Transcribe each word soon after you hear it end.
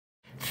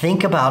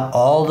think about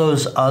all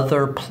those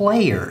other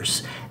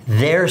players.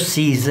 Their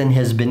season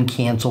has been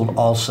canceled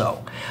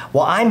also.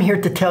 Well, I'm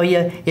here to tell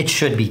you it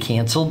should be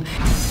canceled.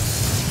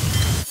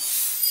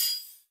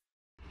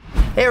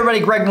 Hey everybody,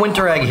 Greg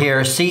Winteregg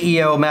here,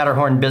 CEO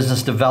Matterhorn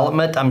Business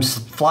Development. I'm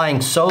flying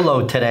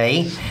solo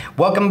today.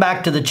 Welcome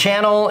back to the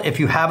channel. If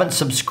you haven't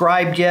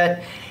subscribed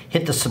yet,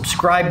 hit the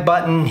subscribe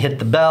button, hit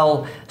the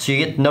bell so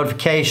you get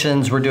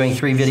notifications. We're doing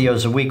 3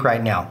 videos a week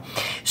right now.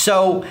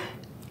 So,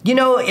 you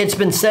know, it's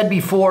been said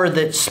before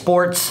that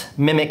sports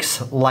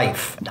mimics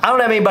life. I don't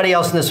have anybody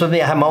else in this with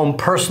me. I have my own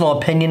personal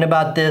opinion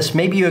about this.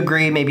 Maybe you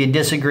agree, maybe you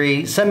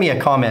disagree. Send me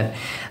a comment.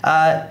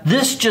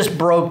 This just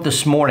broke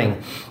this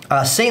morning.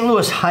 St.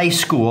 Louis High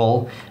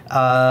School,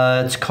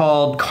 it's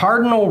called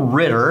Cardinal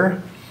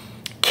Ritter,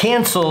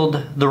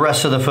 canceled the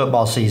rest of the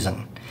football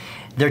season.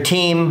 Their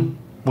team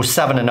was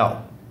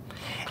 7-0.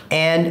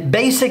 And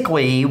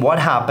basically what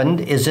happened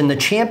is in the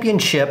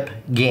championship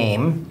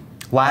game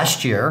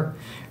last year,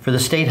 for the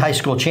state high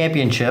school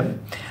championship,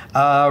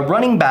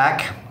 running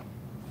back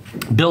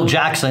Bill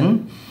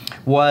Jackson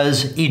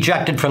was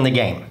ejected from the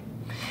game.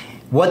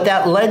 What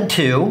that led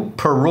to,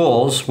 per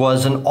rules,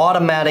 was an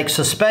automatic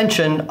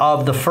suspension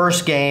of the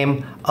first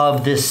game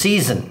of this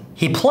season.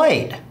 He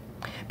played,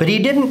 but he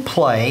didn't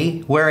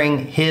play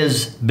wearing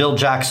his Bill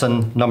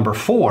Jackson number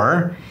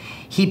 4.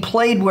 He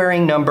played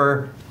wearing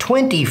number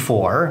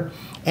 24,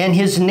 and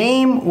his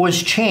name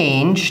was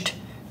changed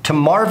to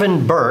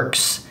Marvin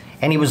Burks,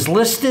 and he was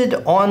listed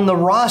on the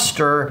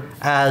roster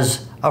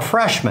as a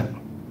freshman.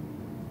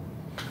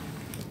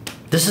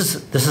 This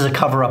is a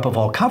cover-up of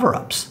all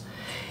cover-ups.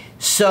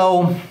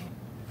 So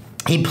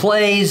he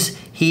plays,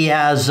 he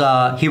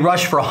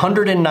rushed for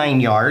 109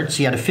 yards.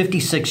 He had a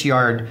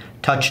 56-yard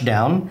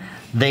touchdown.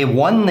 They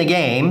won the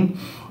game,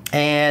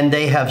 and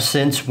they have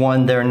since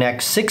won their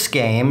next 6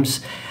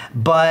 games.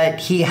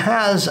 But he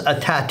has a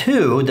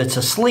tattoo that's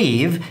a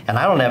sleeve, and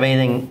I don't have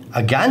anything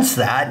against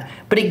that,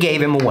 but it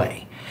gave him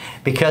away.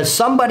 Because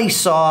somebody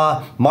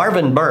saw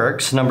Marvin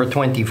Burks, number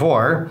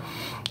 24,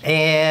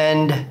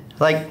 and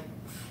like,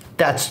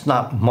 that's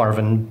not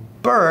Marvin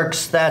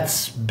Burks,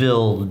 that's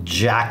Bill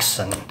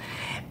Jackson.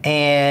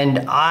 And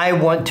I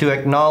want to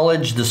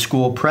acknowledge the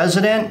school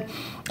president,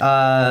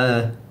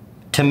 Tamiko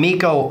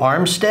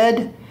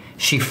Armstead.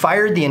 She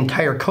fired the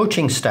entire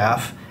coaching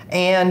staff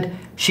and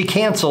she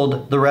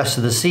canceled the rest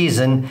of the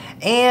season.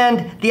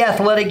 And the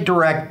athletic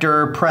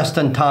director,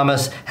 Preston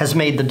Thomas, has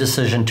made the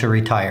decision to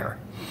retire.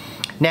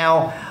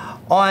 Now,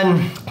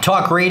 on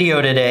talk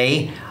radio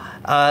today,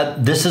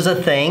 this is a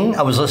thing.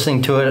 I was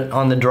listening to it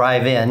on the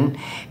drive in,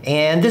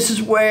 and this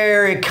is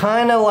where it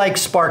kind of like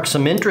sparked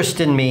some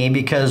interest in me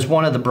because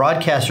one of the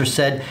broadcasters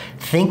said,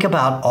 think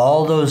about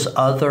all those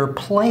other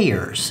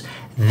players.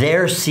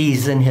 Their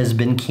season has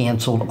been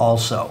canceled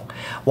also.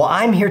 Well,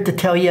 I'm here to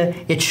tell you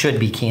it should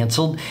be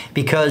canceled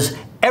because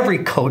every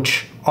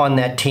coach on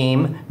that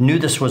team knew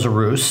this was a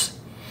ruse.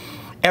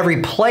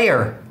 Every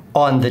player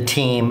on the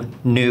team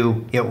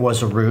knew it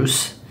was a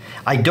ruse.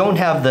 I don't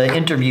have the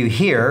interview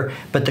here,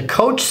 but the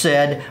coach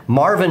said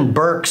Marvin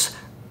Burks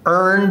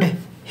earned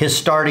his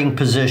starting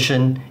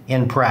position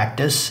in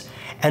practice.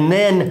 And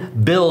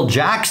then Bill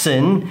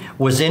Jackson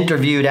was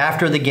interviewed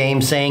after the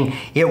game saying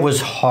it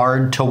was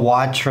hard to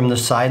watch from the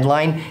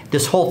sideline.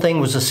 This whole thing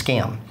was a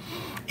scam.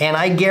 And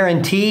I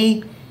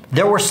guarantee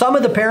there were some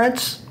of the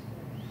parents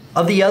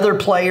of the other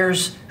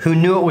players who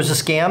knew it was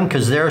a scam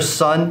because their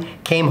son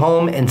came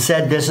home and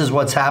said this is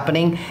what's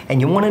happening. And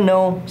you want to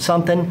know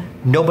something?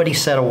 Nobody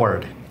said a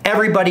word.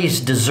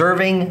 Everybody's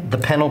deserving the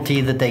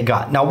penalty that they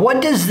got. Now,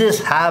 what does this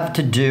have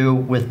to do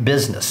with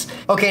business?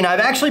 Okay, now I've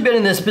actually been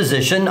in this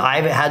position.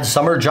 I've had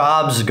summer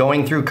jobs,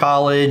 going through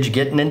college,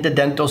 getting into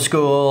dental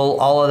school,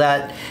 all of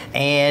that.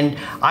 And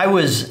I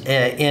was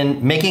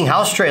in making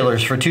house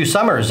trailers for 2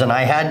 summers, and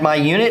I had my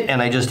unit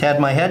and I just had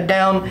my head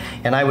down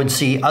and I would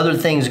see other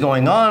things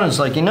going on. It's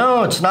like, you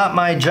know, it's not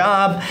my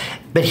job.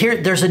 But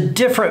here, there's a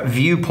different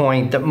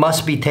viewpoint that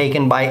must be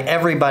taken by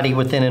everybody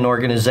within an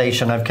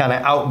organization. I've kind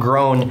of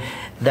outgrown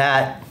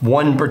that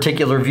one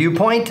particular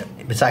viewpoint.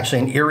 It's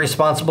actually an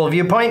irresponsible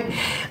viewpoint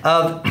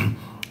of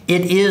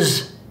it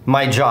is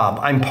my job.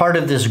 I'm part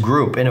of this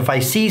group. And if I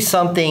see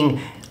something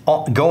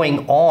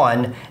going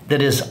on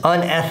that is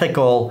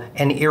unethical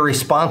and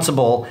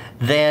irresponsible,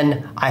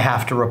 then I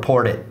have to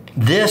report it.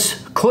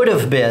 This should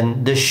have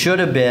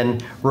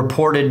been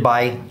reported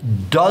by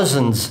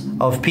dozens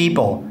of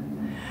people.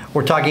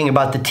 We're talking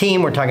about the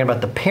team, we're talking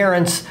about the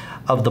parents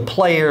of the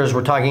players,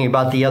 we're talking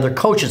about the other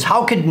coaches.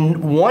 How could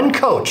one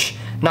coach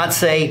not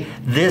say,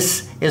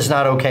 this is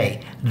not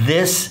okay,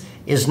 this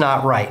is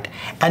not right?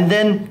 And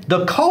then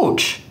the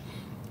coach,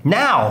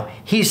 now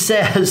he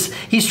says,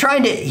 he's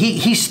trying to,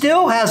 he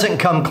still hasn't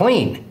come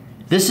clean.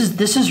 This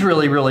is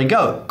really, really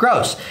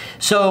gross.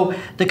 So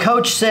the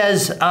coach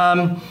says,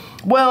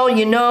 well,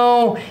 you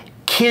know,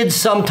 kids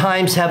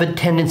sometimes have a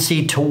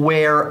tendency to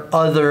wear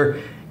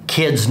other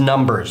kids'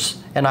 numbers.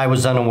 And I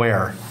was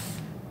unaware.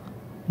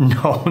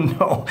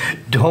 No,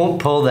 don't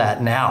pull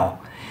that now.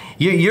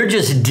 You're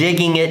just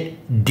digging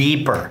it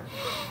deeper.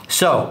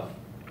 So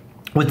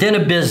within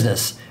a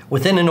business,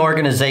 within an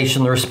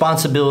organization, the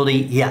responsibility,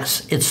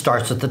 yes, it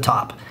starts at the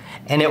top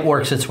and it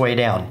works its way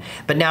down.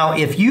 But now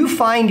if you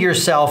find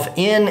yourself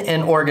in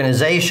an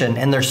organization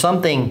and there's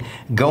something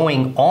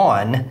going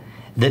on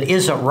that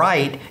isn't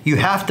right, you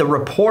have to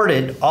report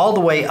it all the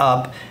way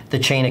up the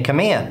chain of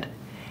command.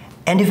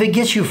 And if it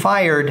gets you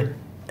fired,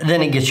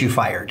 then it gets you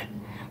fired.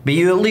 But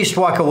you at least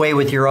walk away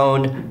with your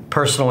own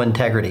personal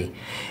integrity.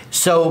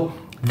 So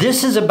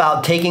this is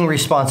about taking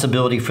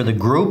responsibility for the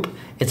group.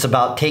 It's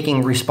about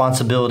taking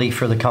responsibility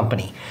for the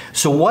company.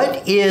 So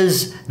what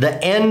is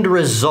the end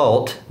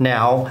result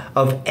now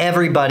of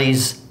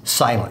everybody's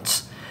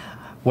silence?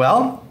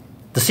 Well,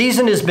 the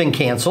season has been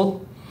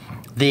canceled.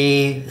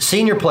 The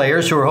senior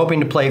players who are hoping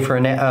to play for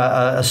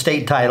a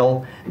state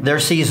title, their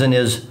season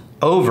is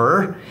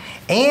over.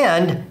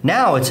 And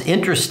now it's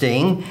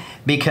interesting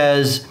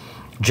because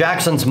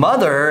Jackson's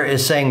mother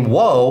is saying,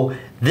 whoa,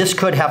 this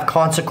could have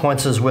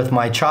consequences with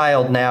my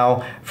child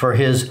now for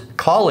his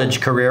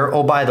college career.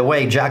 Oh, by the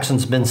way,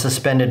 Jackson's been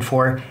suspended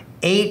for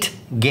 8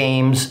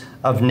 games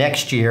of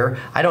next year.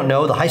 I don't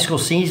know, the high school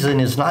season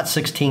is not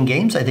 16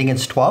 games, I think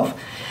it's 12.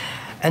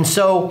 And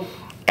so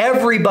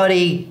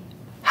everybody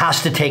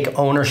has to take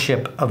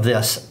ownership of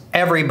this.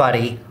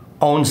 Everybody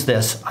owns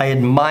this. I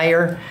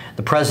admire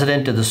the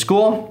president of the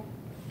school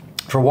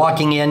for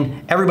walking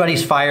in.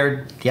 Everybody's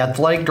fired. The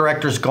athletic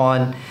director's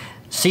gone.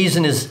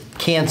 Season is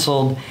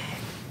canceled.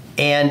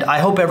 And I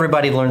hope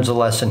everybody learns a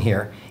lesson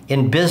here.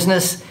 In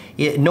business,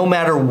 no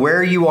matter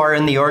where you are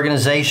in the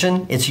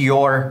organization, it's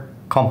your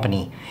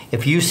company.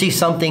 If you see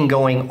something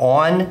going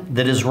on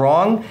that is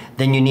wrong,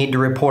 then you need to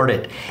report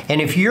it. And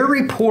if you're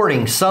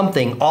reporting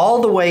something all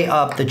the way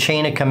up the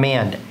chain of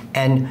command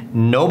and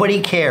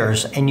nobody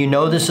cares and you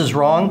know this is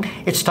wrong,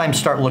 it's time to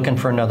start looking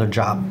for another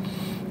job.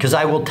 Because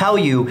I will tell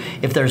you,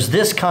 if there's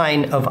this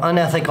kind of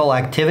unethical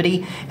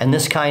activity and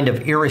this kind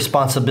of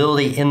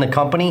irresponsibility in the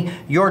company,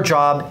 your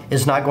job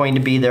is not going to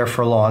be there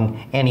for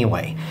long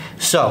anyway.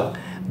 So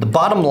the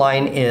bottom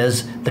line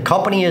is the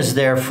company is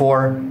there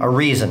for a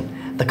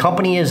reason. The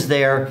company is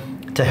there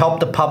to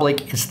help the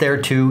public. It's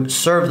there to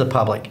serve the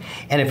public.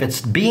 And if it's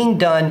being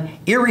done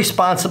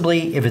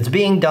irresponsibly, if it's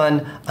being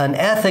done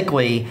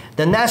unethically,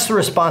 then that's the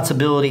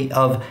responsibility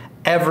of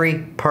every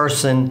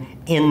person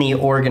in the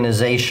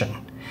organization.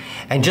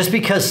 And just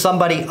because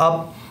somebody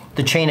up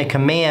the chain of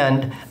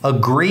command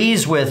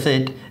agrees with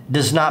it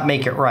does not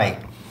make it right.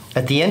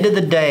 At the end of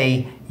the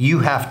day, you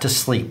have to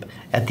sleep.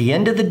 At the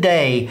end of the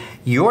day,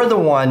 you're the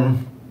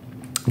one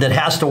that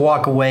has to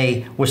walk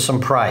away with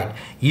some pride.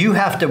 You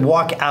have to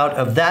walk out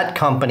of that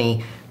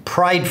company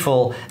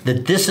prideful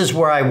that this is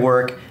where I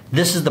work,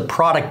 this is the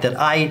product that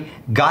I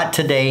got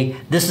today,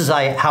 this is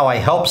how I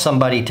help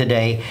somebody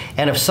today.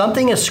 And if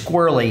something is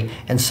squirrely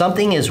and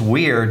something is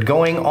weird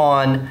going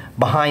on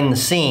behind the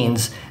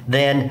scenes,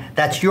 then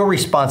that's your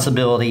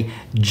responsibility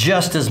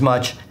just as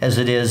much as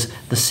it is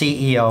the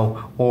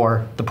CEO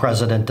or the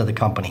president of the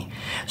company.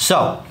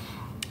 So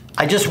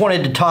I just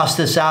wanted to toss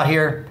this out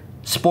here.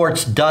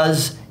 Sports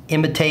does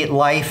imitate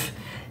life.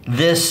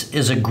 This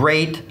is a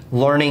great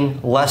learning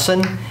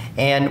lesson.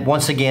 And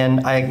once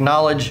again, I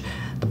acknowledge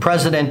the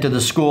president of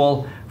the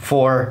school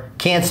for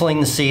canceling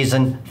the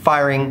season,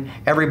 firing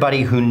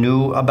everybody who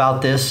knew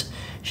about this.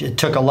 It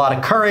took a lot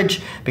of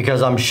courage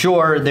because I'm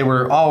sure they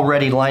were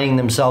already lining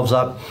themselves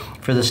up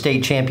for the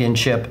state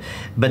championship.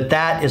 But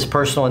that is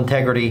personal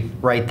integrity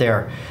right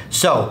there.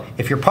 So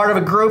if you're part of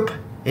a group,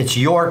 it's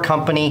your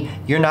company.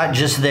 You're not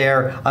just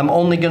there, I'm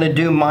only going to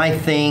do my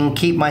thing,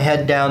 keep my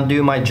head down,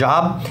 do my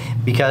job,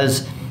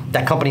 because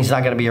that company's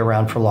not going to be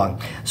around for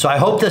long. So I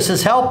hope this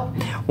has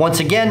helped. Once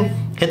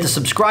again, hit the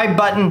subscribe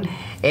button,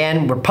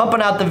 and we're pumping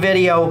out the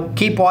video.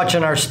 Keep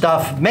watching our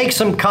stuff. Make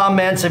some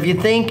comments. If you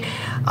think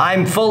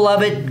I'm full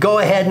of it, go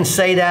ahead and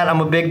say that.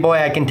 I'm a big boy.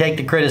 I can take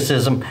the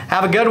criticism.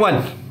 Have a good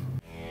one.